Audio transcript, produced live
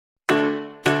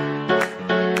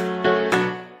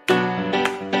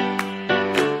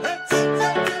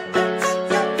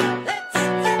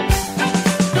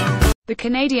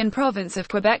Canadian province of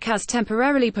Quebec has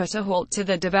temporarily put a halt to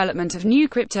the development of new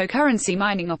cryptocurrency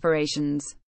mining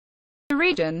operations. The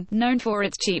region, known for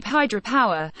its cheap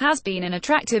hydropower, has been an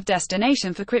attractive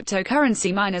destination for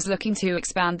cryptocurrency miners looking to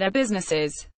expand their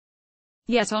businesses.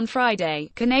 Yet on Friday,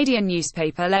 Canadian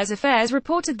newspaper Les Affaires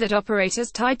reported that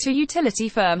operators tied to utility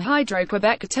firm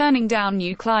Hydro-Quebec are turning down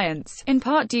new clients, in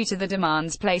part due to the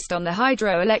demands placed on the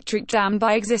hydroelectric dam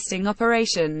by existing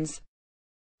operations.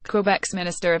 Quebec's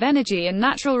Minister of Energy and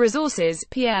Natural Resources,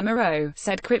 Pierre Moreau,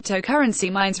 said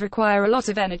cryptocurrency mines require a lot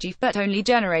of energy, but only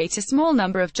generate a small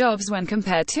number of jobs when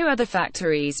compared to other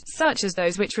factories, such as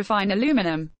those which refine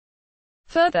aluminum.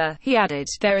 Further, he added,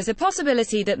 there is a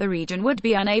possibility that the region would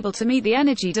be unable to meet the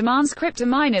energy demands crypto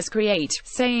miners create,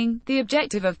 saying, the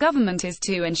objective of government is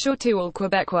to ensure to all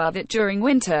Quebecois that during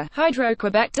winter,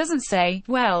 Hydro-Quebec doesn't say,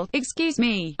 well, excuse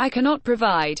me, I cannot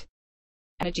provide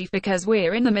energy because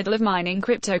we're in the middle of mining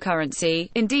cryptocurrency.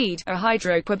 Indeed, a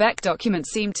Hydro-Quebec document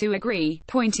seemed to agree,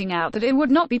 pointing out that it would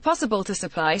not be possible to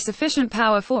supply sufficient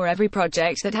power for every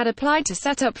project that had applied to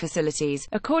set up facilities,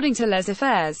 according to Les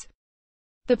Affaires.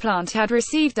 The plant had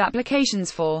received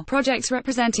applications for projects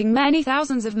representing many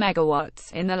thousands of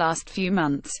megawatts in the last few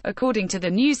months, according to the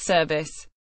news service.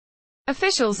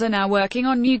 Officials are now working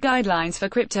on new guidelines for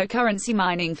cryptocurrency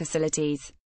mining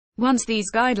facilities. Once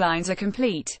these guidelines are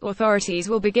complete, authorities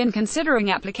will begin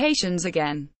considering applications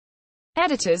again.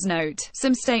 Editor's note: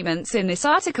 some statements in this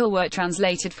article were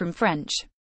translated from French.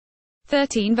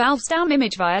 13 Valve Stam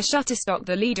image via Shutterstock.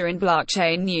 The leader in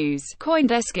blockchain news.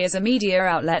 CoinDesk is a media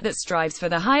outlet that strives for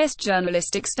the highest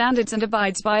journalistic standards and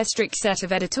abides by a strict set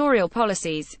of editorial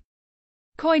policies.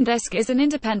 CoinDesk is an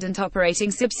independent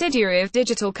operating subsidiary of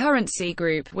Digital Currency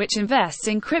Group, which invests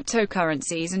in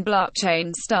cryptocurrencies and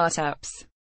blockchain startups.